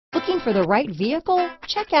Looking for the right vehicle?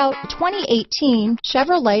 Check out 2018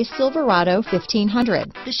 Chevrolet Silverado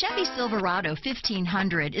 1500. The Chevy Silverado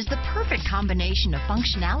 1500 is the perfect combination of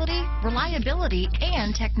functionality, reliability,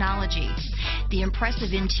 and technology. The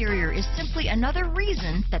impressive interior is simply another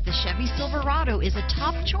reason that the Chevy Silverado is a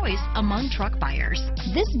top choice among truck buyers.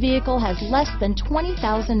 This vehicle has less than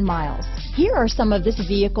 20,000 miles. Here are some of this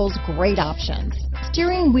vehicle's great options: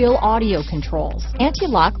 steering wheel audio controls,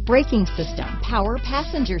 anti-lock braking system, power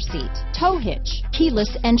passenger seat, tow hitch,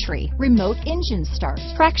 keyless entry, remote engine start,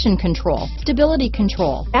 traction control, stability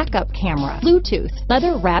control, backup camera, Bluetooth,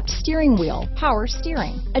 leather-wrapped steering wheel, power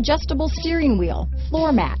steering, adjustable steering wheel,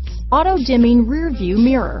 floor mats, auto-dimming rear view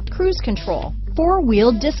mirror, cruise control,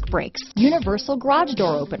 four-wheel disc brakes, universal garage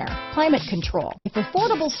door opener, climate control. If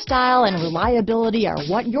affordable style and reliability are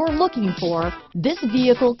what you're looking for, this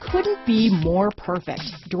vehicle couldn't be more perfect.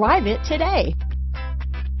 Drive it today.